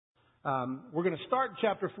We're going to start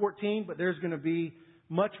chapter 14, but there's going to be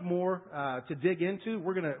much more to dig into.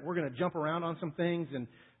 We're going to jump around on some things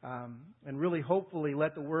and really hopefully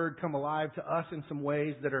let the Word come alive to us in some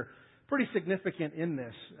ways that are pretty significant in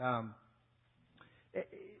this.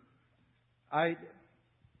 I'll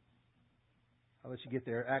let you get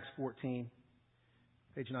there. Acts 14,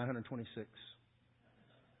 page 926.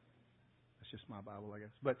 That's just my Bible, I guess.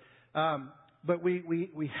 But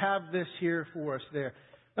we have this here for us there.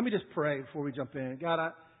 Let me just pray before we jump in.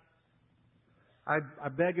 God, I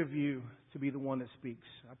beg of you to be the one that speaks.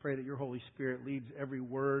 I pray that your Holy Spirit leads every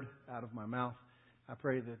word out of my mouth. I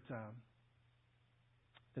pray that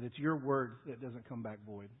it's your word that doesn't come back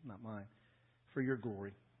void, not mine, for your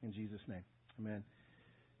glory. In Jesus' name, amen.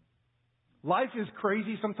 Life is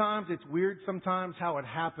crazy sometimes. It's weird sometimes how it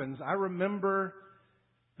happens. I remember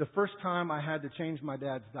the first time I had to change my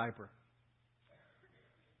dad's diaper.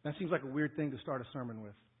 That seems like a weird thing to start a sermon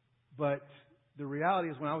with. But the reality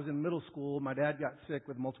is when I was in middle school, my dad got sick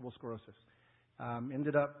with multiple sclerosis.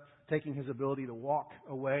 Ended up taking his ability to walk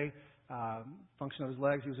away, function of his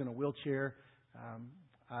legs. He was in a wheelchair.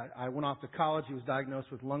 I went off to college. He was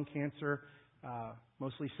diagnosed with lung cancer,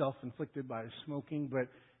 mostly self-inflicted by his smoking, but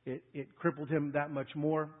it crippled him that much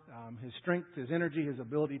more. His strength, his energy, his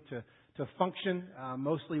ability to function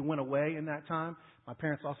mostly went away in that time. My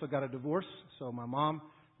parents also got a divorce, so my mom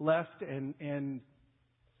left, and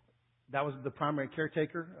that was the primary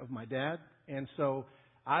caretaker of my dad. And so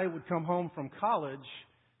I would come home from college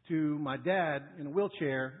to my dad in a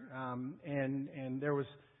wheelchair, and there was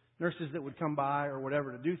nurses that would come by or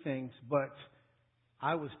whatever to do things, but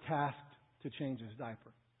I was tasked to change his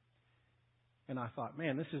diaper. And I thought,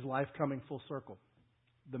 man, this is life coming full circle.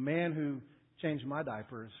 The man who changed my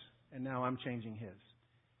diapers, and now I'm changing his.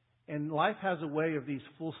 And life has a way of these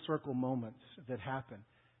full circle moments that happen.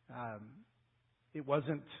 It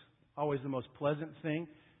wasn't always the most pleasant thing.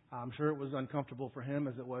 I'm sure it was uncomfortable for him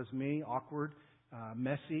as it was me, awkward,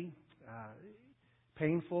 messy,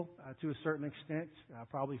 painful to a certain extent,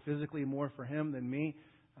 probably physically more for him than me.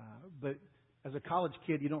 But as a college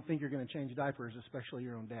kid, you don't think you're going to change diapers, especially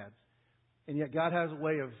your own dad's. And yet God has a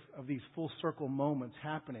way of these full circle moments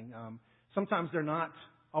happening. Sometimes they're not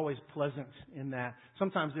always pleasant in that.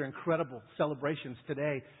 Sometimes they're incredible celebrations.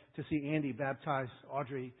 Today, to see Andy baptize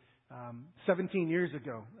Audrey 17 years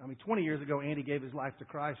ago. 20 years ago, Andy gave his life to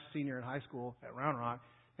Christ, senior in high school at Round Rock.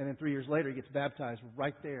 And then 3 years later, he gets baptized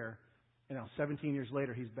right there. And now 17 years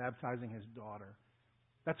later, he's baptizing his daughter.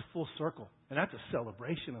 That's full circle. And that's a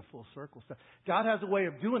celebration of full circle stuff. God has a way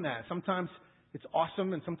of doing that. Sometimes it's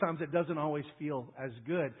awesome, and sometimes it doesn't always feel as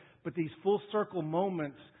good. But these full circle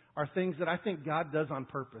moments are things that I think God does on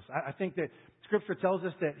purpose. I think that Scripture tells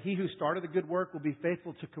us that he who started a good work will be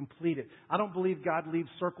faithful to complete it. I don't believe God leaves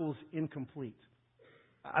circles incomplete.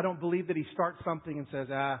 I don't believe that he starts something and says,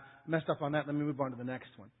 messed up on that, let me move on to the next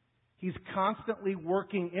one. He's constantly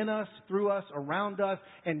working in us, through us, around us,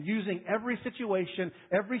 and using every situation,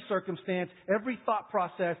 every circumstance, every thought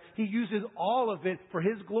process. He uses all of it for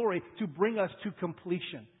his glory to bring us to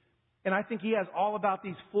completion. And I think he has all about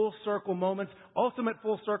these full circle moments. Ultimate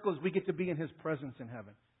full circle is we get to be in his presence in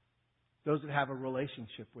heaven. Those that have a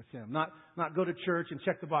relationship with him. Not go to church and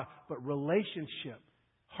check the box, but relationship.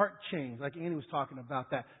 Heart change, like Andy was talking about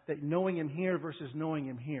that knowing him here versus knowing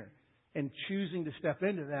him here. And choosing to step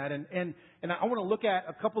into that. And I want to look at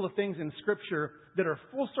a couple of things in Scripture that are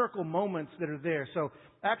full circle moments that are there. So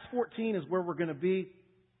Acts 14 is where we're going to be.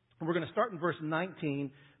 And we're going to start in verse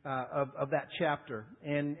 19 of that chapter.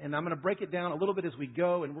 And I'm going to break it down a little bit as we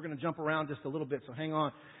go. And we're going to jump around just a little bit. So hang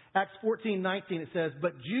on. Acts 14:19 it says,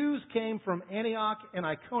 "But Jews came from Antioch and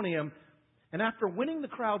Iconium, and after winning the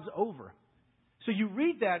crowds over." So you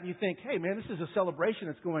read that and you think, hey man, this is a celebration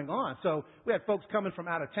that's going on. So we had folks coming from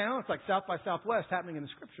out of town. It's like South by Southwest happening in the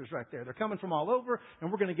Scriptures right there. They're coming from all over,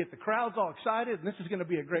 and we're going to get the crowds all excited, and this is going to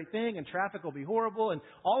be a great thing, and traffic will be horrible, and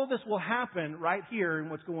all of this will happen right here in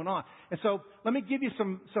what's going on. And so let me give you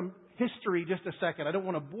some history just a second. I don't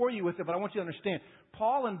want to bore you with it, but I want you to understand.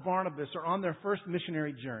 Paul and Barnabas are on their first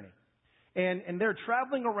missionary journey. And they're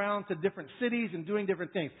traveling around to different cities and doing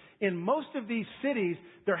different things. In most of these cities,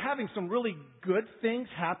 they're having some really good things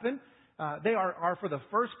happen. They are for the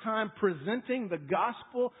first time presenting the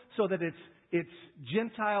gospel so that it's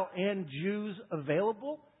Gentile and Jews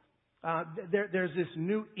available. There's this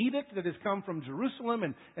new edict that has come from Jerusalem,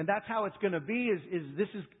 and that's how it's going to be. This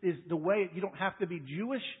is the way. You don't have to be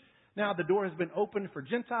Jewish. Now the door has been opened for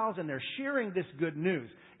Gentiles, and they're sharing this good news.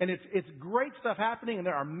 And it's great stuff happening, and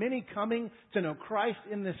there are many coming to know Christ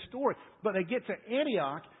in this story. But they get to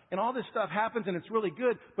Antioch, And all this stuff happens and it's really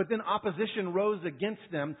good, but then opposition rose against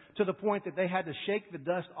them to the point that they had to shake the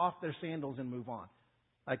dust off their sandals and move on.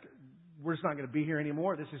 Like, we're just not going to be here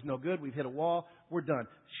anymore. This is no good. We've hit a wall. We're done.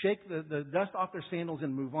 Shake the dust off their sandals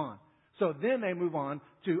and move on. So then they move on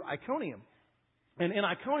to Iconium. And in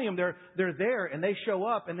Iconium, they're there and they show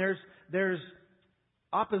up and there's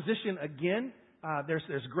opposition again. There's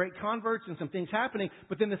great converts and some things happening,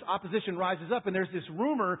 but then this opposition rises up and there's this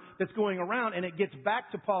rumor that's going around and it gets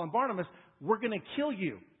back to Paul and Barnabas, we're going to kill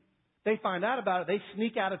you. They find out about it, they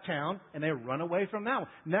sneak out of town and they run away from that one.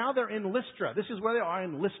 Now they're in Lystra. This is where they are,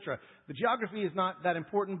 in Lystra. The geography is not that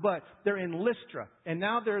important, but they're in Lystra. And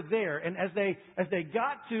now they're there. And as they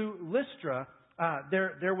got to Lystra,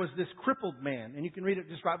 there was this crippled man, and you can read it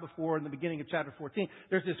just right before in the beginning of chapter 14.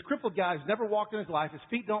 There's this crippled guy who's never walked in his life. His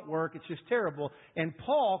feet don't work. It's just terrible. And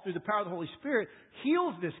Paul, through the power of the Holy Spirit,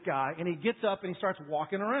 heals this guy, and he gets up and he starts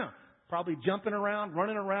walking around. Probably jumping around,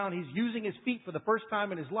 running around. He's using his feet for the first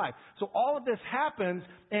time in his life. So all of this happens,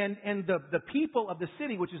 and the people of the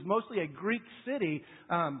city, which is mostly a Greek city,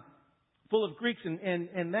 full of Greeks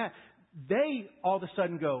and that, they all of a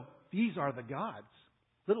sudden go, these are the gods,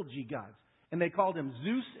 little g gods. And they called him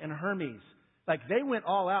Zeus and Hermes. Like, they went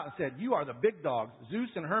all out and said, you are the big dogs. Zeus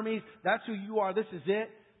and Hermes, that's who you are. This is it.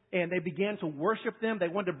 And they began to worship them. They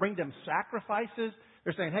wanted to bring them sacrifices.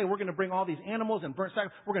 They're saying, hey, we're going to bring all these animals and burnt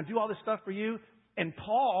sacrifices. We're going to do all this stuff for you. And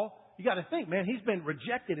Paul, you got to think, man, he's been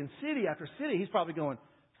rejected in city after city. He's probably going,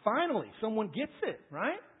 finally, someone gets it,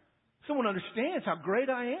 right? Someone understands how great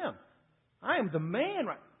I am. I am the man,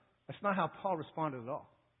 right? That's not how Paul responded at all.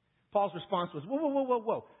 Paul's response was,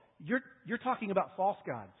 whoa. You're talking about false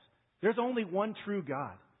gods. There's only one true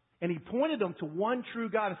God. And he pointed them to one true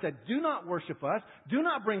God and said, do not worship us. Do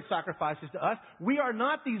not bring sacrifices to us. We are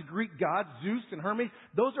not these Greek gods, Zeus and Hermes.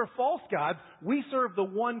 Those are false gods. We serve the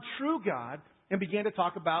one true God. And began to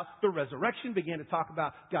talk about the resurrection, began to talk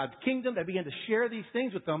about God's kingdom. They began to share these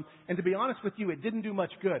things with them. And to be honest with you, it didn't do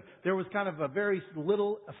much good. There was kind of a very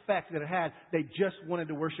little effect that it had. They just wanted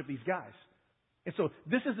to worship these guys. And so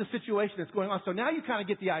this is the situation that's going on. So now you kind of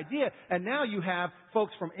get the idea, and now you have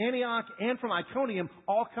folks from Antioch and from Iconium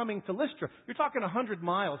all coming to Lystra. You're talking 100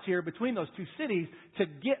 miles here between those two cities to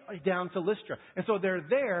get down to Lystra. And so they're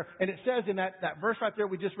there, and it says in that verse right there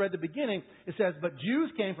we just read at the beginning, it says, but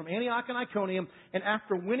Jews came from Antioch and Iconium, and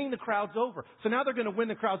after winning the crowds over. So now they're going to win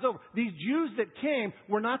the crowds over. These Jews that came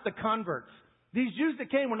were not the converts. These Jews that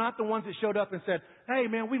came were not the ones that showed up and said, hey,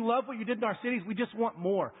 man, we love what you did in our cities. We just want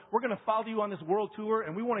more. We're going to follow you on this world tour,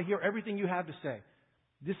 and we want to hear everything you have to say.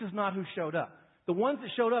 This is not who showed up. The ones that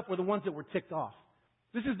showed up were the ones that were ticked off.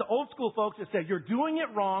 This is the old school folks that said, you're doing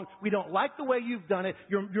it wrong. We don't like the way you've done it.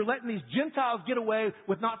 You're letting these Gentiles get away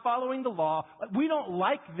with not following the law. We don't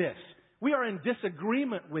like this. We are in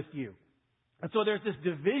disagreement with you. And so there's this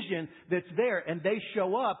division that's there, and they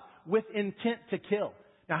show up with intent to kill.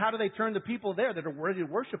 Now, how do they turn the people there that are ready to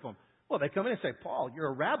worship them? Well, they come in and say, Paul, you're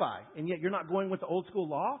a rabbi, and yet you're not going with the old school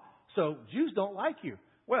law, so Jews don't like you.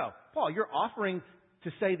 Well, Paul, you're offering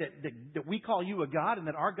to say that we call you a god and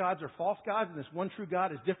that our gods are false gods and this one true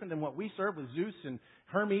God is different than what we serve with Zeus and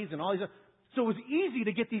Hermes and all these other. So it was easy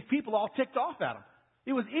to get these people all ticked off at them.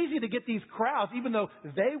 It was easy to get these crowds, even though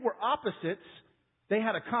they were opposites. They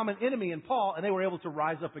had a common enemy in Paul, and they were able to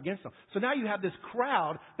rise up against them. So now you have this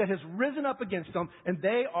crowd that has risen up against them, and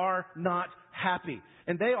they are not happy.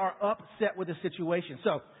 And they are upset with the situation.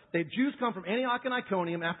 So the Jews come from Antioch and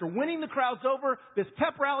Iconium. After winning the crowds over, this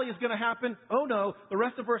pep rally is going to happen. Oh no, the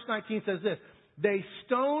rest of verse 19 says this. They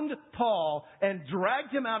stoned Paul and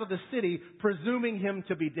dragged him out of the city, presuming him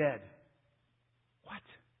to be dead. What?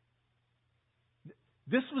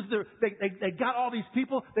 This was they got all these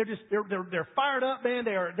people. They're fired up, man.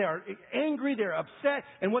 They are angry. They're upset.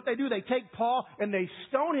 And what they do, they take Paul and they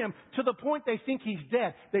stone him to the point they think he's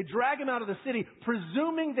dead. They drag him out of the city,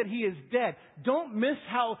 presuming that he is dead. Don't miss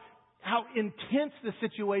how intense the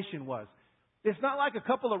situation was. It's not like a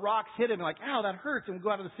couple of rocks hit him and like, ow, that hurts, and we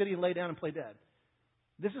go out of the city and lay down and play dead.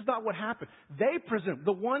 This is not what happened. They presumed,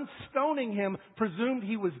 the one stoning him presumed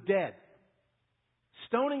he was dead.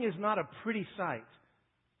 Stoning is not a pretty sight.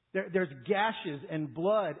 There's gashes and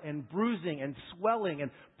blood and bruising and swelling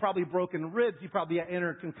and probably broken ribs. He probably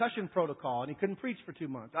entered concussion protocol and he couldn't preach for 2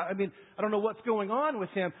 months. I mean, I don't know what's going on with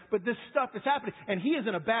him, but this stuff is happening. And he is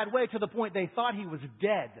in a bad way to the point they thought he was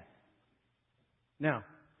dead. Now,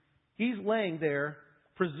 he's laying there,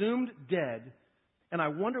 presumed dead, and I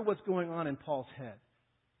wonder what's going on in Paul's head.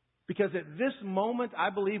 Because at this moment, I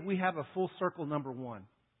believe we have a full circle number one.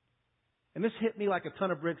 And this hit me like a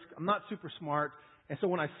ton of bricks. I'm not super smart. And so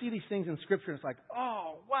when I see these things in Scripture, it's like,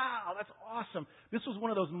 oh, wow, that's awesome. This was one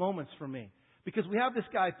of those moments for me. Because we have this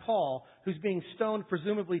guy, Paul, who's being stoned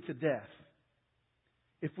presumably to death.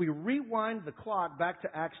 If we rewind the clock back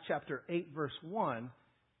to Acts chapter 8, verse 1,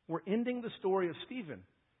 we're ending the story of Stephen.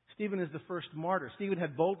 Stephen is the first martyr. Stephen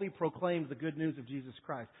had boldly proclaimed the good news of Jesus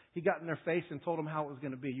Christ. He got in their face and told them how it was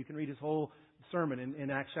going to be. You can read his whole sermon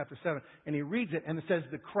in Acts chapter 7. And he reads it, and it says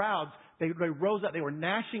the crowds, they rose up. They were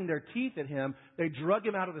gnashing their teeth at him. They drug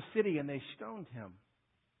him out of the city, and they stoned him.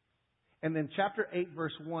 And then chapter 8,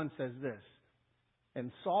 verse 1 says this,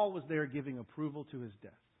 and Saul was there giving approval to his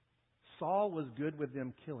death. Saul was good with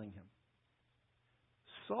them killing him.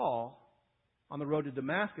 Saul, on the road to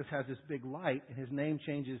Damascus, has this big light, and his name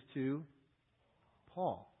changes to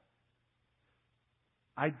Paul.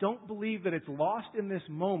 I don't believe that it's lost in this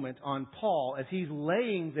moment on Paul as he's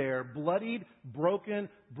laying there, bloodied, broken,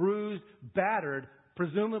 bruised, battered,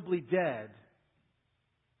 presumably dead.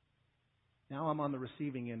 Now I'm on the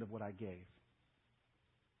receiving end of what I gave.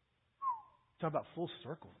 Talk about full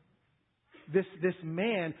circle. This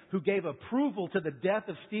man who gave approval to the death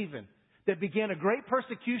of Stephen, that began a great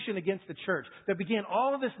persecution against the church, that began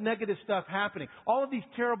all of this negative stuff happening, all of these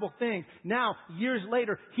terrible things. Now, years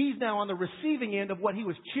later, he's now on the receiving end of what he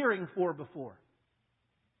was cheering for before.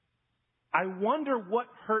 I wonder what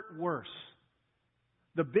hurt worse.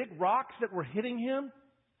 The big rocks that were hitting him,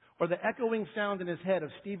 or the echoing sound in his head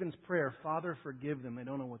of Stephen's prayer, Father, forgive them. They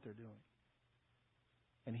don't know what they're doing.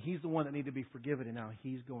 And he's the one that needed to be forgiven, and now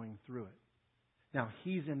he's going through it. Now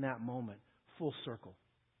he's in that moment, full circle.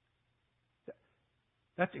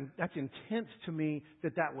 That's intense to me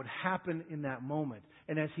that would happen in that moment.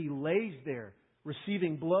 And as he lays there,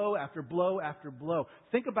 receiving blow after blow after blow.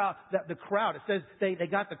 Think about the crowd. It says they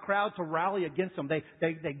got the crowd to rally against them.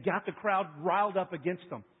 They got the crowd riled up against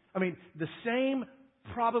them. I mean, the same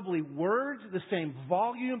probably words, the same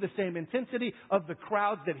volume, the same intensity of the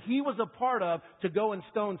crowds that he was a part of to go and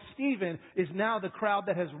stone Stephen is now the crowd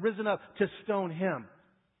that has risen up to stone him.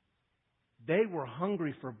 They were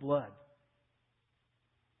hungry for blood.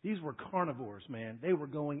 These were carnivores, man. They were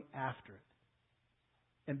going after it.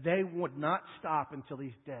 And they would not stop until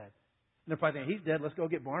he's dead. And they're probably thinking, he's dead, let's go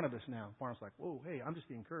get Barnabas now. Barnabas like, whoa, hey, I'm just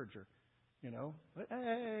the encourager. You know? But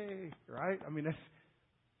hey, right? I mean,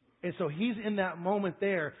 and so he's in that moment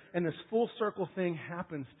there, and this full circle thing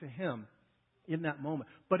happens to him in that moment.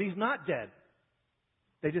 But he's not dead.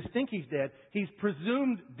 They just think he's dead. He's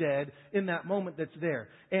presumed dead in that moment that's there.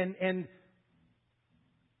 And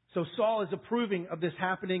so Saul is approving of this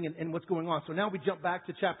happening and what's going on. So now we jump back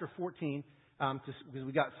to chapter 14, because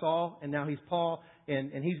we got Saul, and now he's Paul,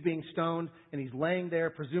 and he's being stoned, and he's laying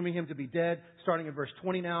there, presuming him to be dead. Starting in verse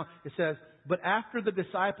 20 now, it says, but after the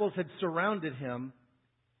disciples had surrounded him,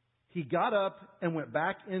 he got up and went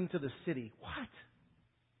back into the city. What?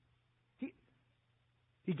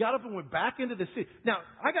 He got up and went back into the city. Now,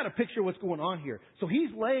 I got to picture what's going on here. So he's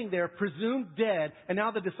laying there, presumed dead, and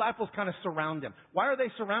now the disciples kind of surround him. Why are they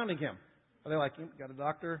surrounding him? Are they like, got a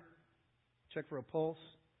doctor? Check for a pulse?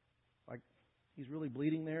 Like, he's really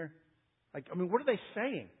bleeding there? Like, I mean, what are they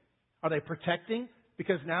saying? Are they protecting?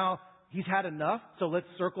 Because now he's had enough, so let's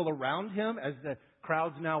circle around him as the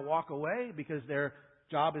crowds now walk away because their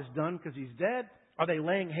job is done because he's dead. Are they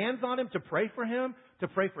laying hands on him to pray for him, to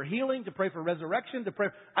pray for healing, to pray for resurrection, to pray?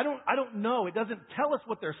 I don't know. It doesn't tell us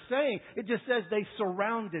what they're saying. It just says they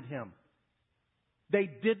surrounded him. They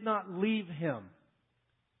did not leave him.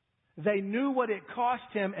 They knew what it cost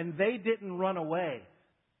him, and they didn't run away.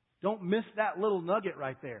 Don't miss that little nugget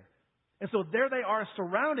right there. And so there they are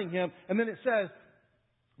surrounding him, and then it says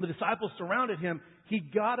the disciples surrounded him. He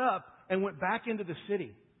got up and went back into the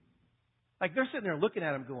city. Like they're sitting there looking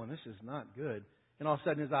at him going, this is not good. And all of a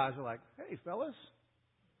sudden his eyes are like, hey, fellas,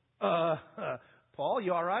 Paul,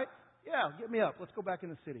 you all right? Yeah, get me up. Let's go back in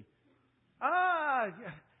the city. Yeah.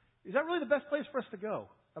 Is that really the best place for us to go?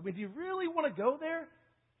 I mean, do you really want to go there?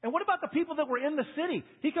 And what about the people that were in the city?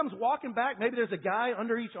 He comes walking back. Maybe there's a guy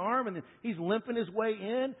under each arm and he's limping his way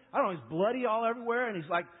in. I don't know, he's bloody all everywhere. And he's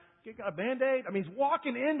like, got a Band-Aid. I mean, he's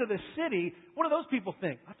walking into the city. What do those people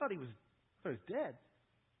think? I thought he was dead.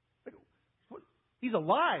 He's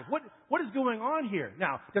alive. What is going on here?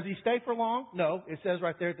 Now, does he stay for long? No. It says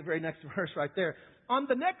right there at the very next verse right there. On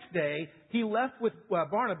the next day, he left with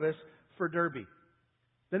Barnabas for Derbe.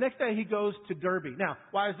 The next day he goes to Derbe. Now,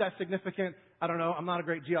 why is that significant? I don't know. I'm not a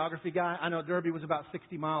great geography guy. I know Derbe was about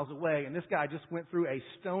 60 miles away, and this guy just went through a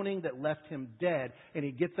stoning that left him dead, and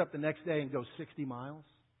he gets up the next day and goes 60 miles.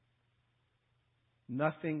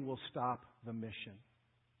 Nothing will stop the mission.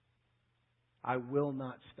 I will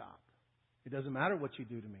not stop. It doesn't matter what you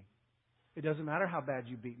do to me. It doesn't matter how bad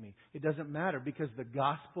you beat me. It doesn't matter because the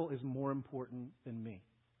gospel is more important than me.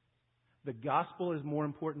 The gospel is more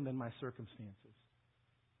important than my circumstances.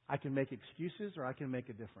 I can make excuses or I can make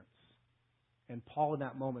a difference. And Paul in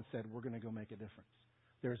that moment said, we're going to go make a difference.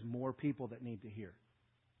 There's more people that need to hear.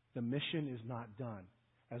 The mission is not done.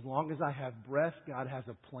 As long as I have breath, God has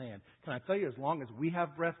a plan. Can I tell you, as long as we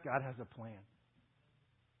have breath, God has a plan.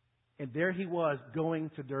 And there he was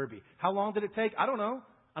going to Derbe. How long did it take? I don't know.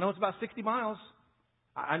 I know it's about 60 miles.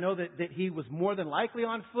 I know that he was more than likely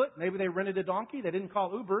on foot. Maybe they rented a donkey. They didn't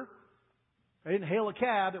call Uber. They didn't hail a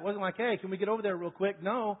cab. It wasn't like, hey, can we get over there real quick?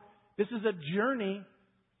 No. This is a journey,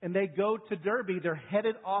 and they go to Derbe. They're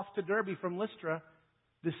headed off to Derbe from Lystra,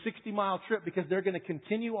 this 60-mile trip, because they're going to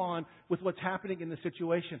continue on with what's happening in the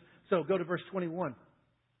situation. So go to verse 21. It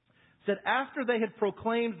said, after they had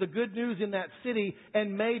proclaimed the good news in that city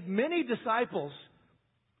and made many disciples.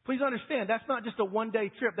 Please understand, that's not just a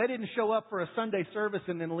one-day trip. They didn't show up for a Sunday service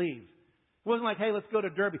and then leave. It wasn't like, hey, let's go to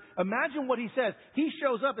Derbe. Imagine what he says. He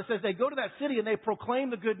shows up. It says they go to that city and they proclaim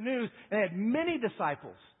the good news and they had many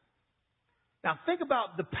disciples. Now think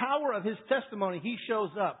about the power of his testimony. He shows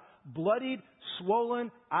up, bloodied, swollen,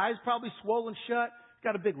 eyes probably swollen shut.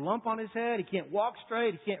 Got a big lump on his head. He can't walk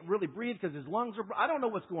straight. He can't really breathe because his lungs are... I don't know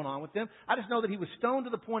what's going on with him. I just know that he was stoned to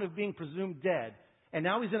the point of being presumed dead. And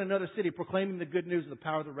now he's in another city proclaiming the good news of the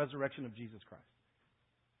power of the resurrection of Jesus Christ.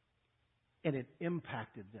 And it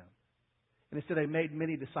impacted them. And it said they made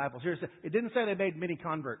many disciples. Here it didn't say they made many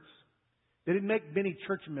converts. They didn't make many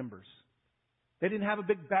church members. They didn't have a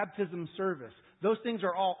big baptism service. Those things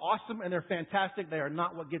are all awesome and they're fantastic. They are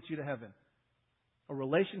not what gets you to heaven. A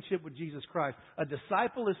relationship with Jesus Christ. A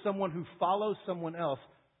disciple is someone who follows someone else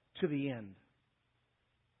to the end.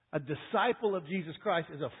 A disciple of Jesus Christ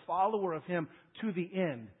is a follower of Him to the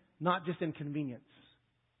end, not just in convenience,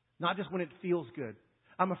 not just when it feels good.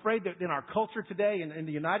 I'm afraid that in our culture today, in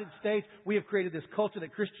the United States, we have created this culture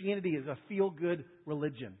that Christianity is a feel-good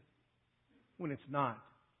religion, when it's not.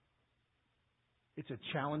 It's a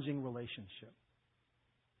challenging relationship.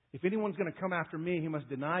 If anyone's going to come after me, he must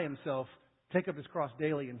deny himself, take up his cross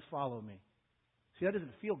daily, and follow me. See, that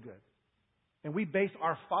doesn't feel good. And we base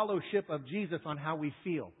our fellowship of Jesus on how we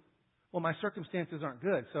feel. Well, my circumstances aren't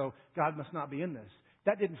good, so God must not be in this.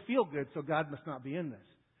 That didn't feel good, so God must not be in this.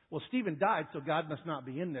 Well, Stephen died, so God must not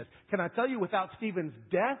be in this. Can I tell you, without Stephen's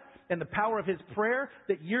death and the power of his prayer,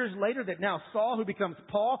 that years later, that now Saul, who becomes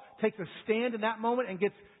Paul, takes a stand in that moment and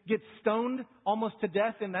gets stoned almost to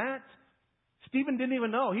death in that? Stephen didn't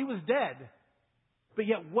even know. He was dead. But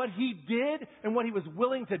yet what he did and what he was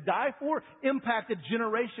willing to die for impacted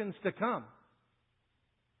generations to come.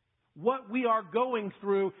 What we are going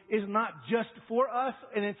through is not just for us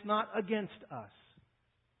and it's not against us.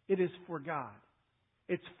 It is for God.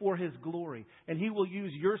 It's for His glory. And He will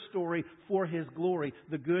use your story for His glory,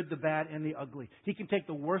 the good, the bad, and the ugly. He can take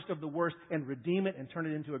the worst of the worst and redeem it and turn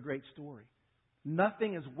it into a great story.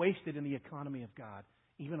 Nothing is wasted in the economy of God,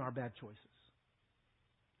 even our bad choices,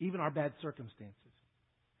 even our bad circumstances.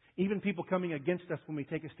 Even people coming against us when we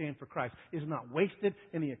take a stand for Christ is not wasted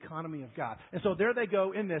in the economy of God. And so there they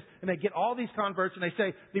go in this, and they get all these converts, and they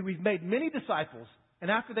say that we've made many disciples.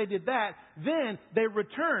 And after they did that, then they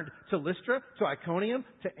returned to Lystra, to Iconium,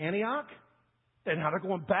 to Antioch. And now they're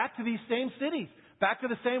going back to these same cities, back to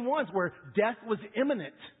the same ones where death was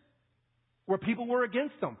imminent, where people were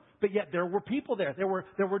against them. But yet there were people there.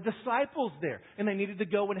 There were disciples there. And they needed to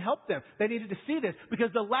go and help them. They needed to see this. Because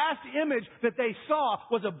the last image that they saw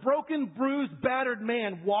was a broken, bruised, battered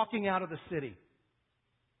man walking out of the city.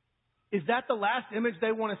 Is that the last image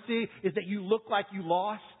they want to see? Is that you look like you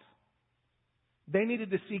lost? They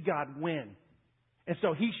needed to see God win. And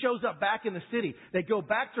so He shows up back in the city. They go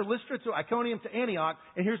back to Lystra, to Iconium, to Antioch.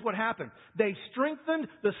 And here's what happened. They strengthened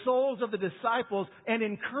the souls of the disciples and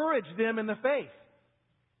encouraged them in the faith.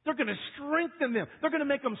 They're going to strengthen them. They're going to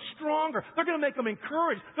make them stronger. They're going to make them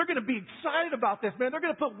encouraged. They're going to be excited about this, man. They're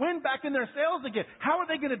going to put wind back in their sails again. How are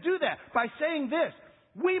they going to do that? By saying this: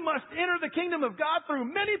 we must enter the kingdom of God through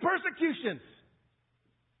many persecutions.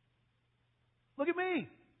 Look at me.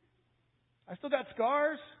 I still got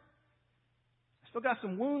scars. I still got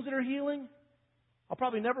some wounds that are healing. I'll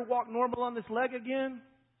probably never walk normal on this leg again.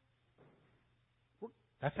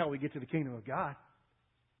 That's how we get to the kingdom of God.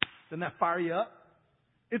 Doesn't that fire you up?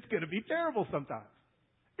 It's going to be terrible sometimes.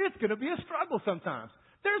 It's going to be a struggle sometimes.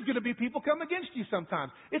 There's going to be people come against you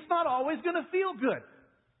sometimes. It's not always going to feel good.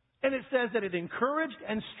 And it says that it encouraged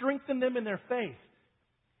and strengthened them in their faith.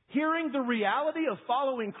 Hearing the reality of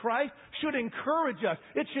following Christ should encourage us.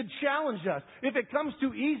 It should challenge us. If it comes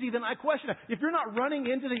too easy, then I question it. If you're not running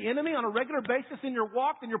into the enemy on a regular basis in your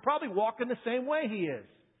walk, then you're probably walking the same way he is.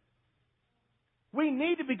 We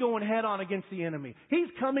need to be going head on against the enemy. He's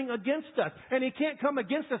coming against us, and he can't come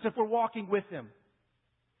against us if we're walking with him.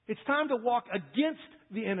 It's time to walk against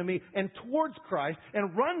the enemy and towards Christ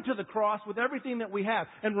and run to the cross with everything that we have.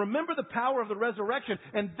 And remember the power of the resurrection,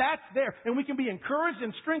 and that's there. And we can be encouraged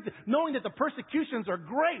and strengthened knowing that the persecutions are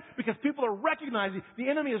great because people are recognizing, the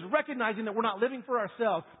enemy is recognizing that we're not living for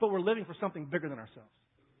ourselves, but we're living for something bigger than ourselves.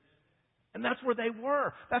 And that's where they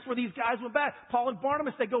were. That's where these guys went back. Paul and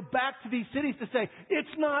Barnabas, they go back to these cities to say,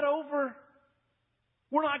 it's not over.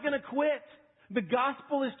 We're not going to quit. The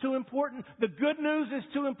gospel is too important. The good news is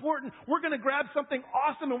too important. We're going to grab something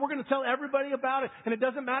awesome and we're going to tell everybody about it. And it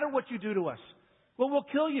doesn't matter what you do to us. Well, we'll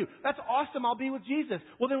kill you. That's awesome. I'll be with Jesus.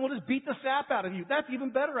 Well, then we'll just beat the sap out of you. That's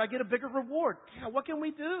even better. I get a bigger reward. Yeah, what can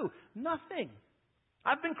we do? Nothing.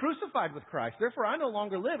 I've been crucified with Christ. Therefore, I no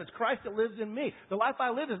longer live. It's Christ that lives in me. The life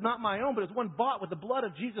I live is not my own, but it's one bought with the blood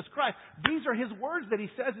of Jesus Christ. These are His words that He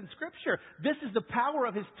says in Scripture. This is the power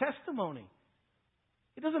of His testimony.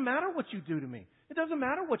 It doesn't matter what you do to me. It doesn't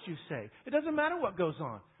matter what you say. It doesn't matter what goes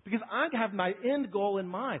on. Because I have my end goal in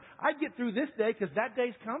mind. I get through this day because that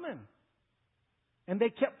day's coming. And they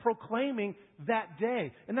kept proclaiming that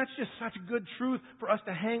day. And that's just such good truth for us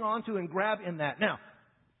to hang on to and grab in that. Now,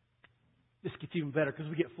 this gets even better because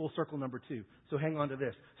we get full circle number 2. So hang on to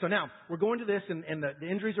this. So now, we're going to this and the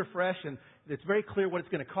injuries are fresh and it's very clear what it's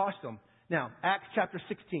going to cost them. Now, Acts chapter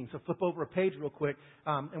 16. So flip over a page real quick.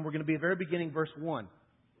 And we're going to be at the very beginning, verse 1.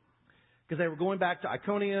 Because they were going back to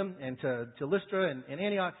Iconium and to Lystra and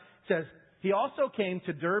Antioch. It says, he also came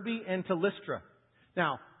to Derbe and to Lystra.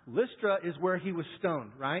 Now, Lystra is where he was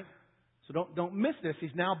stoned, right? So don't miss this.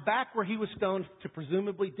 He's now back where he was stoned to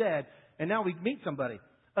presumably dead. And now we meet somebody.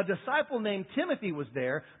 A disciple named Timothy was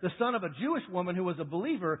there, the son of a Jewish woman who was a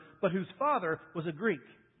believer, but whose father was a Greek.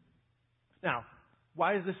 Now,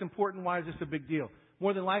 why is this important? Why is this a big deal?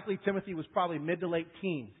 More than likely, Timothy was probably mid to late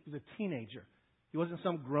teens. He was a teenager. He wasn't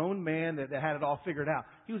some grown man that had it all figured out.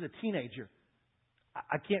 He was a teenager.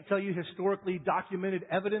 I can't tell you historically documented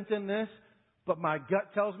evidence in this, but my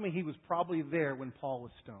gut tells me he was probably there when Paul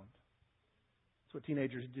was stoned. That's what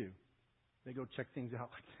teenagers do. They go check things out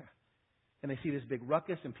like that. And they see this big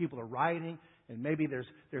ruckus and people are rioting and maybe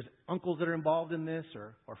there's uncles that are involved in this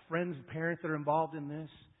or friends, parents that are involved in this.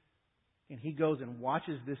 And he goes and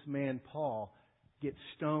watches this man, Paul, get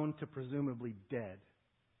stoned to presumably dead.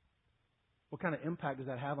 What kind of impact does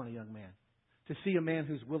that have on a young man? To see a man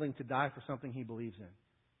who's willing to die for something he believes in.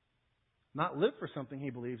 Not live for something he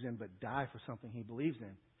believes in, but die for something he believes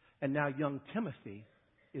in. And now young Timothy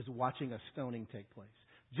is watching a stoning take place.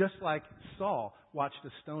 Just like Saul watched a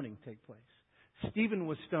stoning take place. Stephen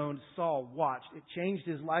was stoned, Saul watched. It changed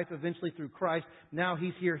his life eventually through Christ. Now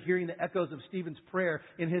he's here hearing the echoes of Stephen's prayer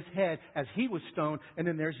in his head as he was stoned. And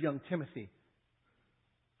then there's young Timothy.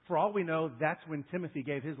 For all we know, that's when Timothy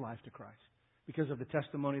gave his life to Christ. Because of the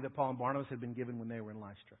testimony that Paul and Barnabas had been given when they were in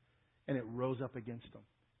Lystra. And it rose up against them.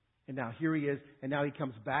 And now here he is. And now he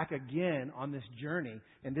comes back again on this journey.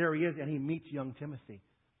 And there he is. And he meets young Timothy.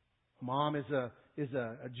 Mom is a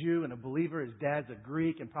Jew and a believer. His dad's a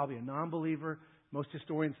Greek and probably a non-believer. Most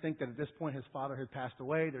historians think that at this point his father had passed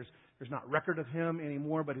away. There's not record of him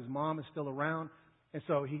anymore, but his mom is still around. And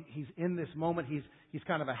so he's in this moment. He's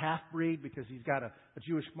kind of a half-breed because he's got a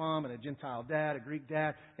Jewish mom and a Gentile dad, a Greek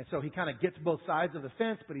dad. And so he kind of gets both sides of the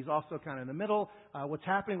fence, but he's also kind of in the middle. What's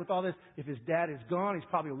happening with all this? If his dad is gone, he's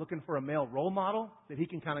probably looking for a male role model that he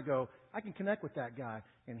can kind of go, I can connect with that guy.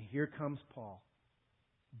 And here comes Paul.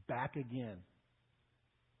 Back again.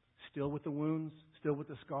 Still with the wounds, still with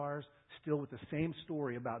the scars, still with the same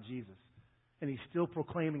story about Jesus. And he's still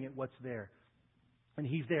proclaiming it what's there. And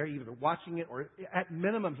he's there either watching it or at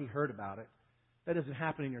minimum he heard about it. That doesn't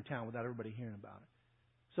happen in your town without everybody hearing about it.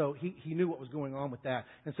 So he knew what was going on with that.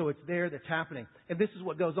 And so it's there that's happening. And this is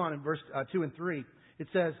what goes on in verse 2 and 3. It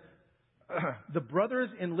says, the brothers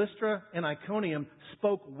in Lystra and Iconium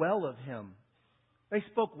spoke well of him. They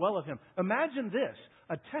spoke well of him. Imagine this,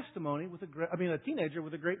 a testimony with a teenager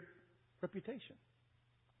with a great reputation.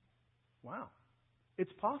 Wow.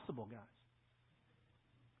 It's possible, guys.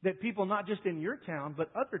 That people not just in your town, but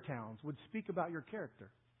other towns would speak about your character.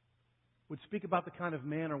 Would speak about the kind of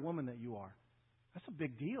man or woman that you are. That's a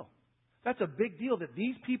big deal. That's a big deal that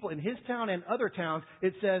these people in his town and other towns,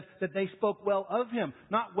 it says that they spoke well of him.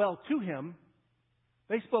 Not well to him.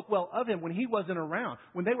 They spoke well of him when he wasn't around.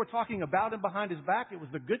 When they were talking about him behind his back, it was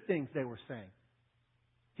the good things they were saying.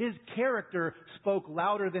 His character spoke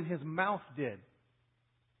louder than his mouth did.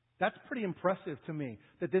 That's pretty impressive to me,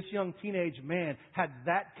 that this young teenage man had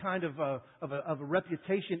that kind of a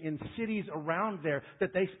reputation in cities around there,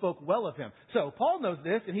 that they spoke well of him. So Paul knows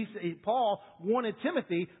this, and Paul wanted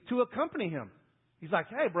Timothy to accompany him. He's like,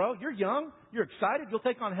 hey, bro, you're young. You're excited. You'll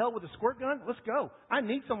take on hell with a squirt gun. Let's go. I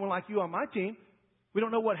need someone like you on my team. We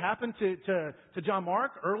don't know what happened to John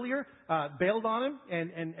Mark earlier. Bailed on him,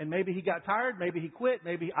 and maybe he got tired. Maybe he quit.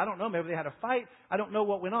 Maybe, I don't know. Maybe they had a fight. I don't know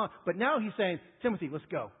what went on. But now he's saying, Timothy, let's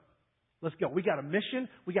go. Let's go. We got a mission.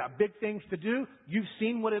 We got big things to do. You've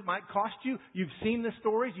seen what it might cost you. You've seen the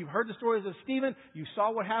stories. You've heard the stories of Stephen. You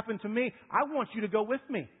saw what happened to me. I want you to go with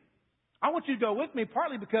me. I want you to go with me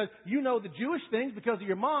partly because you know the Jewish things because of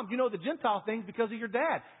your mom. You know the Gentile things because of your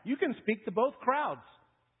dad. You can speak to both crowds.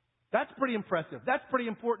 That's pretty impressive. That's pretty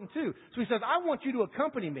important too. So he says, I want you to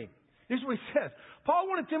accompany me. Here's what he says. Paul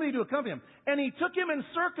wanted Timothy to accompany him. And he took him and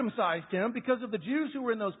circumcised him because of the Jews who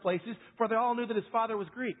were in those places, for they all knew that his father was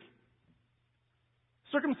Greek.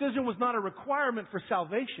 Circumcision was not a requirement for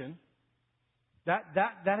salvation. That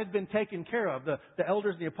had been taken care of. The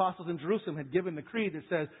elders and the apostles in Jerusalem had given the creed that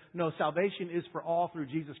says, no, salvation is for all through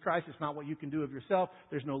Jesus Christ. It's not what you can do of yourself.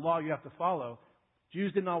 There's no law you have to follow.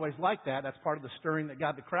 Jews didn't always like that. That's part of the stirring that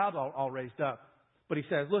got the crowd all raised up. But he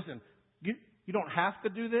says, listen, you don't have to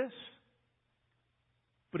do this,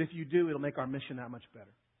 but if you do, it'll make our mission that much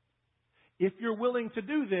better. If you're willing to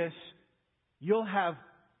do this, you'll have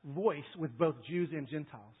voice with both Jews and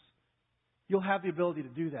Gentiles. You'll have the ability to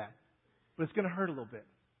do that. But it's going to hurt a little bit.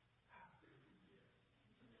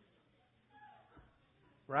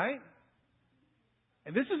 Right?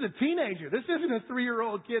 And this is a teenager. This isn't a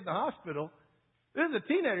 3-year-old kid in the hospital. This is a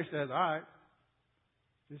teenager says, all right,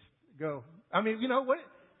 just go. I mean, you know what?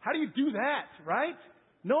 How do you do that, right?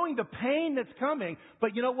 Knowing the pain that's coming.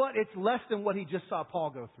 But you know what? It's less than what he just saw Paul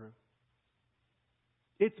go through.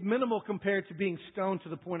 It's minimal compared to being stoned to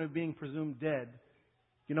the point of being presumed dead.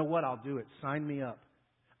 You know what? I'll do it. Sign me up.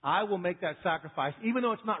 I will make that sacrifice. Even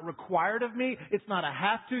though it's not required of me, it's not a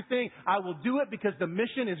have-to thing, I will do it because the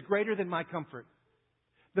mission is greater than my comfort.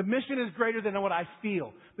 The mission is greater than what I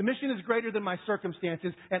feel. The mission is greater than my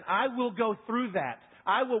circumstances, and I will go through that.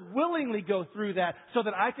 I will willingly go through that so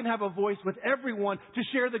that I can have a voice with everyone to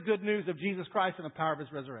share the good news of Jesus Christ and the power of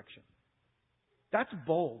His resurrection. That's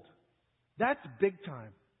bold. That's big time.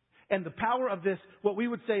 And the power of this, what we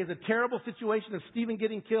would say is a terrible situation of Stephen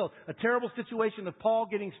getting killed, a terrible situation of Paul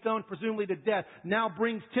getting stoned, presumably to death, now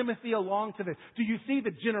brings Timothy along to this. Do you see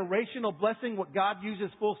the generational blessing, what God uses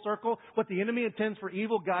full circle? What the enemy intends for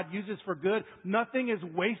evil, God uses for good. Nothing is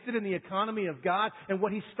wasted in the economy of God. And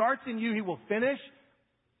what He starts in you, He will finish.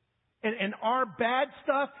 And our bad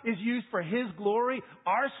stuff is used for His glory,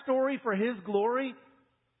 our story for His glory.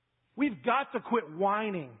 We've got to quit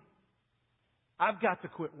whining. I've got to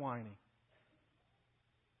quit whining.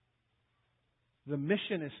 The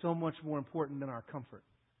mission is so much more important than our comfort.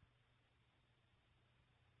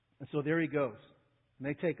 And so there he goes. And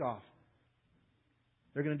they take off.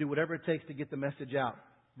 They're going to do whatever it takes to get the message out.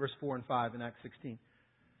 Verse 4 and 5 in Acts 16.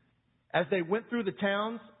 As they went through the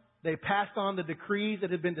towns, they passed on the decrees that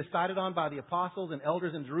had been decided on by the apostles and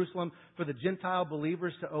elders in Jerusalem for the Gentile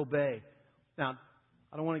believers to obey. Now,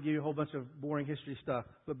 I don't want to give you a whole bunch of boring history stuff,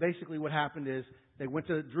 but basically what happened is they went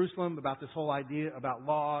to Jerusalem about this whole idea about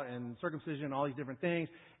law and circumcision and all these different things,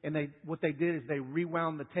 and what they did is they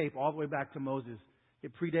rewound the tape all the way back to Moses.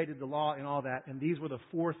 It predated the law and all that, and these were the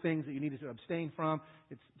 4 things that you needed to abstain from.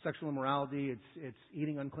 It's sexual immorality, it's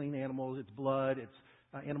eating unclean animals, it's blood, it's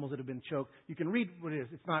animals that have been choked. You can read what it is.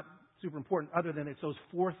 It's not super important other than it's those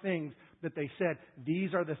 4 things that they said,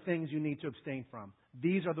 these are the things you need to abstain from.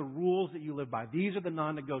 These are the rules that you live by. These are the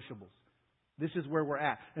non-negotiables. This is where we're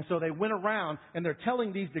at. And so they went around and they're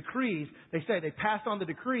telling these decrees. They say they passed on the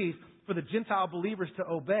decrees for the Gentile believers to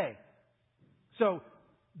obey. So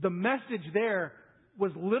the message there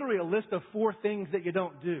was literally a list of 4 things that you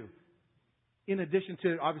don't do. In addition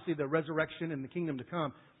to, obviously, the resurrection and the kingdom to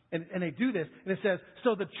come. And they do this. And it says,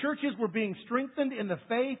 so the churches were being strengthened in the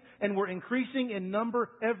faith and were increasing in number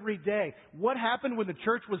every day. What happened when the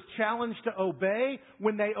church was challenged to obey?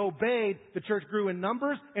 When they obeyed, the church grew in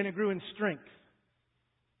numbers and it grew in strength.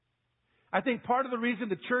 I think part of the reason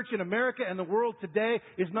the church in America and the world today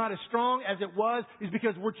is not as strong as it was is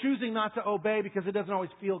because we're choosing not to obey because it doesn't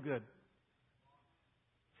always feel good.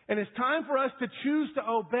 And it's time for us to choose to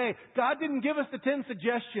obey. God didn't give us the 10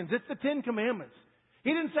 suggestions. It's the 10 commandments. He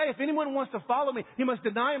didn't say if anyone wants to follow me, he must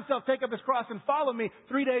deny himself, take up his cross, and follow me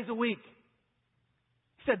 3 days a week.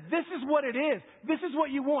 He said, this is what it is. This is what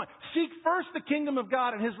you want. Seek first the kingdom of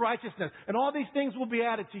God and His righteousness, and all these things will be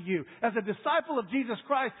added to you. As a disciple of Jesus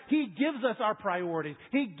Christ, He gives us our priorities.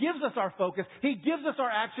 He gives us our focus. He gives us our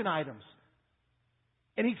action items.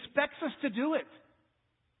 And He expects us to do it.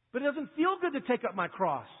 But it doesn't feel good to take up my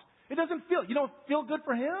cross. It doesn't feel, you don't feel good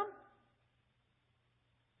for Him?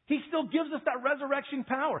 He still gives us that resurrection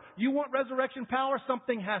power. You want resurrection power?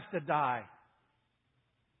 Something has to die.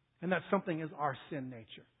 And that something is our sin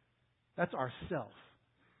nature. That's our self.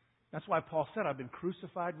 That's why Paul said, I've been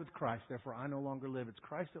crucified with Christ, therefore I no longer live. It's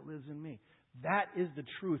Christ that lives in me. That is the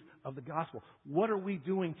truth of the gospel. What are we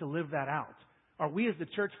doing to live that out? Are we as the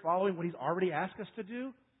church following what He's already asked us to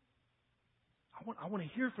do? I want to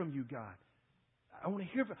hear from you, God. I want to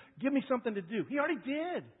hear from Give me something to do. He already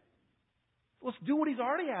did. Let's do what He's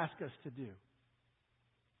already asked us to do.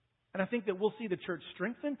 And I think that we'll see the church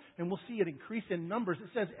strengthen and we'll see it increase in numbers. It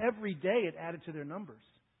says every day it added to their numbers.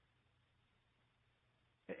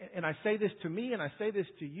 And I say this to me and I say this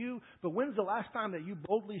to you, but when's the last time that you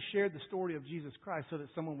boldly shared the story of Jesus Christ so that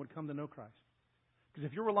someone would come to know Christ? Because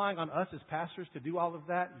if you're relying on us as pastors to do all of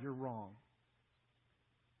that, you're wrong.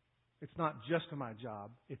 It's not just my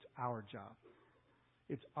job, it's our job.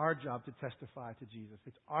 It's our job to testify to Jesus.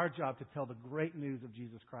 It's our job to tell the great news of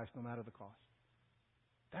Jesus Christ no matter the cost.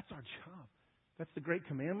 That's our job. That's the great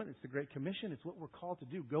commandment. It's the great commission. It's what we're called to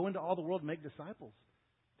do. Go into all the world and make disciples.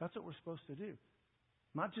 That's what we're supposed to do.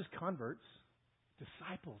 Not just converts,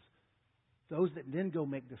 disciples. Those that then go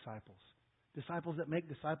make disciples. Disciples that make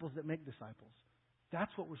disciples that make disciples.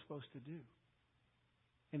 That's what we're supposed to do.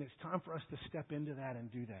 And it's time for us to step into that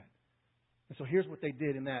and do that. And so here's what they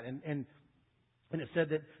did in that. And it said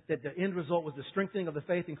that the end result was the strengthening of the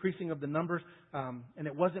faith, increasing of the numbers. And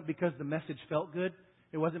it wasn't because the message felt good.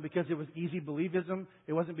 It wasn't because it was easy believism.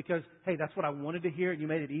 It wasn't because, hey, that's what I wanted to hear and you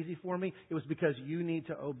made it easy for me. It was because you need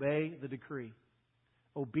to obey the decree.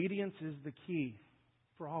 Obedience is the key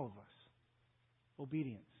for all of us.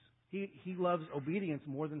 Obedience. He loves obedience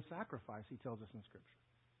more than sacrifice, He tells us in Scripture.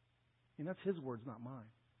 And that's His words, not mine.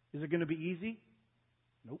 Is it going to be easy?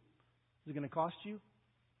 Nope. Is it going to cost you?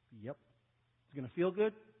 Yep. Is it going to feel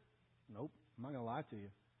good? Nope. I'm not going to lie to you.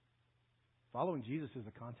 Following Jesus is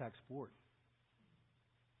a contact sport.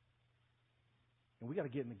 And we got to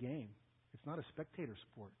get in the game. It's not a spectator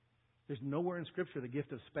sport. There's nowhere in Scripture the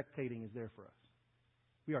gift of spectating is there for us.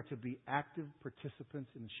 We are to be active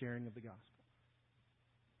participants in the sharing of the gospel.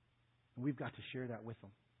 And we've got to share that with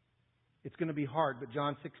them. It's going to be hard, but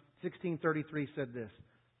John 16:33 said this.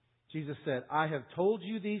 Jesus said, I have told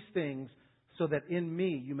you these things so that in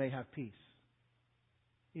me you may have peace.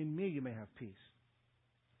 In me you may have peace.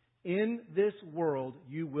 In this world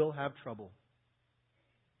you will have trouble.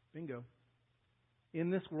 Bingo.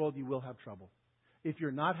 In this world you will have trouble. If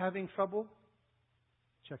you're not having trouble,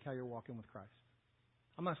 check how you're walking with Christ.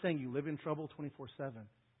 I'm not saying you live in trouble 24/7.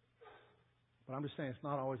 But I'm just saying it's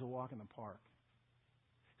not always a walk in the park.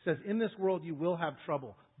 It says, in this world you will have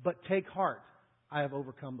trouble, but take heart. I have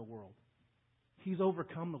overcome the world. He's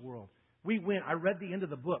overcome the world. We win. I read the end of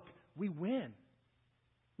the book. We win.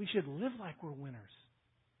 We should live like we're winners.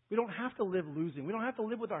 We don't have to live losing. We don't have to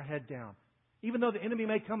live with our head down. Even though the enemy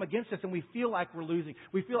may come against us and we feel like we're losing,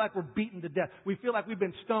 we feel like we're beaten to death, we feel like we've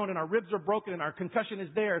been stoned and our ribs are broken and our concussion is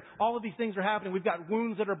there, all of these things are happening, we've got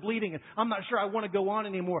wounds that are bleeding and I'm not sure I want to go on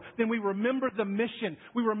anymore, then we remember the mission,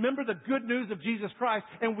 we remember the good news of Jesus Christ,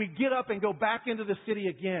 and we get up and go back into the city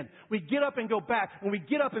again. We get up and go back, and we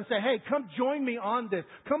get up and say, hey, come join me on this.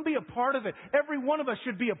 Come be a part of it. Every one of us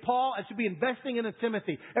should be a Paul and should be investing in a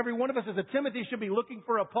Timothy. Every one of us as a Timothy should be looking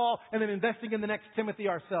for a Paul and then investing in the next Timothy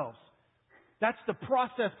ourselves. That's the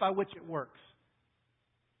process by which it works.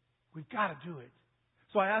 We've got to do it.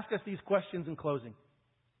 So I ask us these questions in closing.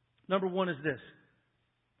 Number one is this.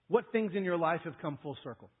 What things in your life have come full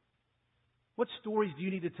circle? What stories do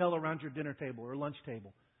you need to tell around your dinner table or lunch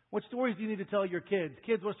table? What stories do you need to tell your kids?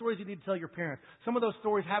 Kids, what stories do you need to tell your parents? Some of those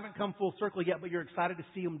stories haven't come full circle yet, but you're excited to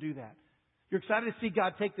see them do that. You're excited to see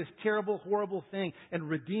God take this terrible, horrible thing and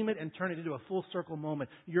redeem it and turn it into a full circle moment.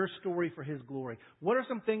 Your story for His glory. What are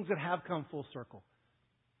some things that have come full circle?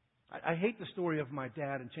 I hate the story of my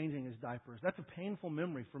dad and changing his diapers. That's a painful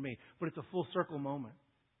memory for me, but it's a full circle moment.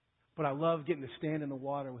 But I love getting to stand in the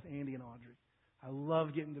water with Andy and Audrey. I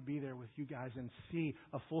love getting to be there with you guys and see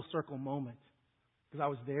a full circle moment. Because I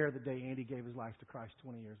was there the day Andy gave his life to Christ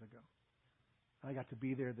 20 years ago. I got to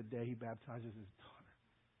be there the day he baptizes his daughter.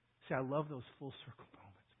 See, I love those full circle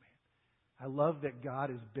moments, man. I love that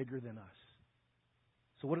God is bigger than us.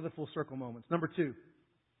 So what are the full circle moments? Number two,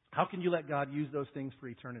 how can you let God use those things for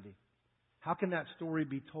eternity? How can that story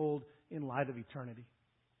be told in light of eternity?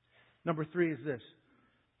 Number three is this.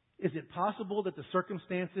 Is it possible that the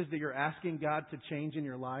circumstances that you're asking God to change in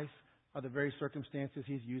your life are the very circumstances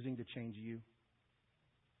He's using to change you?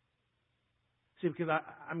 See, because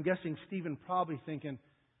I'm guessing Stephen probably thinking,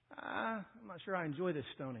 I'm not sure I enjoy this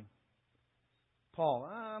stoning. Paul,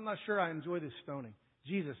 I'm not sure I enjoy this stoning.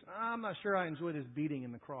 Jesus, I'm not sure I enjoy this beating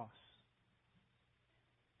in the cross.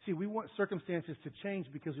 See, we want circumstances to change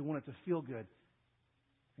because we want it to feel good.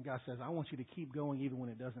 And God says, I want you to keep going even when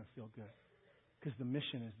it doesn't feel good. Because the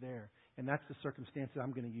mission is there. And that's the circumstances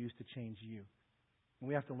I'm going to use to change you. And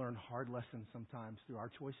we have to learn hard lessons sometimes through our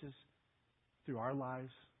choices, through our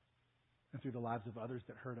lives, and through the lives of others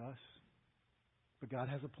that hurt us. But God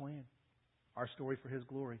has a plan. Our story for His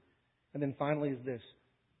glory. And then finally is this.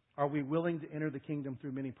 Are we willing to enter the kingdom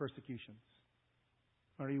through many persecutions?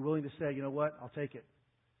 Are you willing to say, you know what, I'll take it.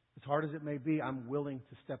 As hard as it may be, I'm willing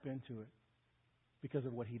to step into it because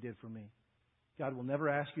of what He did for me. God will never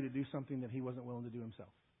ask you to do something that He wasn't willing to do Himself.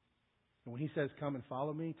 And when He says, come and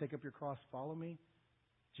follow me, take up your cross, follow me,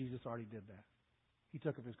 Jesus already did that. He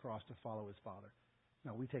took up His cross to follow His Father.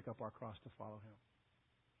 Now we take up our cross to follow Him.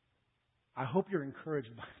 I hope you're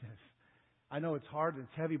encouraged by this. I know it's hard and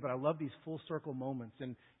it's heavy, but I love these full circle moments.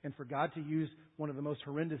 And for God to use one of the most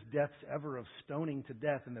horrendous deaths ever of stoning to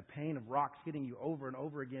death and the pain of rocks hitting you over and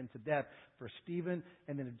over again to death for Stephen,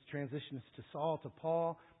 and then it transitions to Saul, to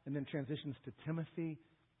Paul, and then transitions to Timothy,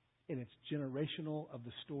 and it's generational of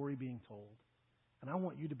the story being told. And I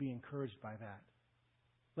want you to be encouraged by that.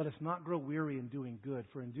 Let us not grow weary in doing good,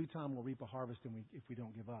 for in due time we'll reap a harvest if we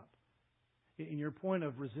don't give up. In your point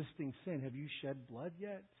of resisting sin, have you shed blood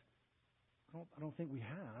yet? I don't think we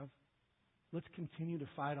have. Let's continue to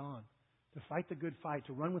fight on, to fight the good fight,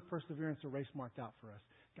 to run with perseverance a race marked out for us.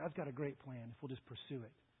 God's got a great plan if we'll just pursue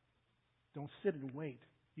it. Don't sit and wait.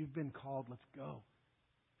 You've been called. Let's go.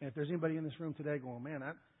 And if there's anybody in this room today going, man,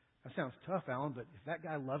 that sounds tough, Alan, but if that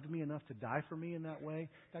guy loved me enough to die for me in that way,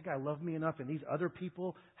 that guy loved me enough and these other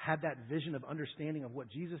people had that vision of understanding of what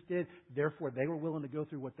Jesus did, therefore they were willing to go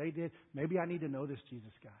through what they did, maybe I need to know this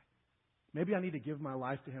Jesus guy. Maybe I need to give my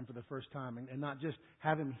life to Him for the first time and not just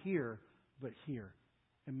have Him here, but here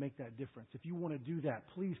and make that difference. If you want to do that,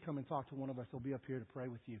 please come and talk to one of us. They'll be up here to pray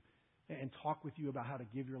with you and talk with you about how to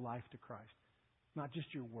give your life to Christ. Not just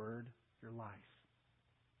your word, your life.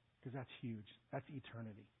 Because that's huge. That's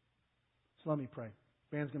eternity. So let me pray.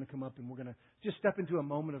 Band's going to come up and we're going to just step into a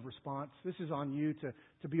moment of response. This is on you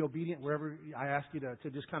to be obedient wherever I ask you to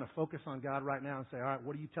just kind of focus on God right now and say, all right,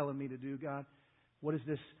 what are you telling me to do, God? What is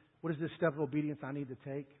this step of obedience I need to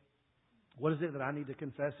take? What is it that I need to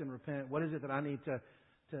confess and repent? What is it that I need to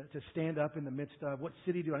stand up in the midst of? What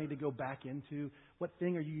city do I need to go back into? What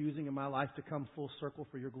thing are you using in my life to come full circle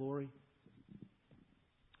for your glory?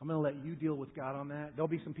 I'm going to let you deal with God on that. There'll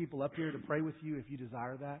be some people up here to pray with you if you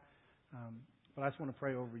desire that. But I just want to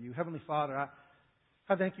pray over you. Heavenly Father,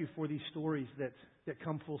 I thank you for these stories that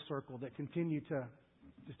come full circle, that continue to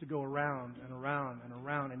go around and around and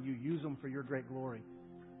around, and you use them for your great glory.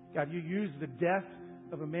 God, you used the death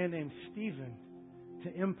of a man named Stephen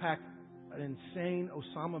to impact an insane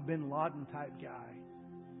Osama bin Laden type guy.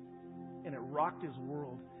 And it rocked his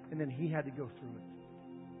world, and then he had to go through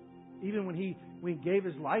it. Even when he gave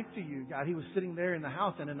his life to you, God, he was sitting there in the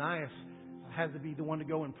house, and Ananias had to be the one to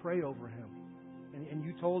go and pray over him. And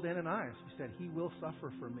you told Ananias, you said, he will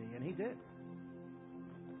suffer for me, and he did.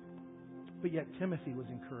 But yet Timothy was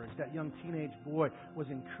encouraged. That young teenage boy was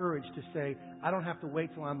encouraged to say, I don't have to wait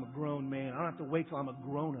till I'm a grown man. I don't have to wait till I'm a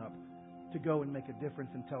grown-up to go and make a difference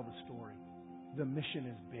and tell the story. The mission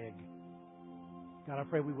is big. God, I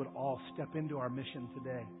pray we would all step into our mission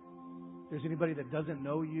today. If there's anybody that doesn't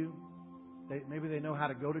know you, maybe they know how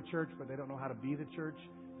to go to church, but they don't know how to be the church.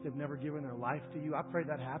 They've never given their life to you. I pray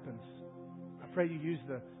that happens. I pray you use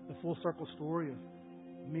the full circle story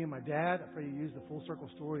of me and my dad. I pray you use the full circle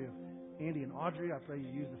story of Andy and Audrey. I pray you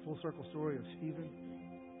use the full circle story of Stephen,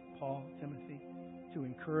 Paul, Timothy, to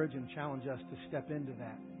encourage and challenge us to step into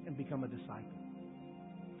that and become a disciple.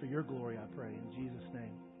 For your glory, I pray, in Jesus'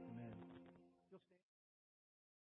 name.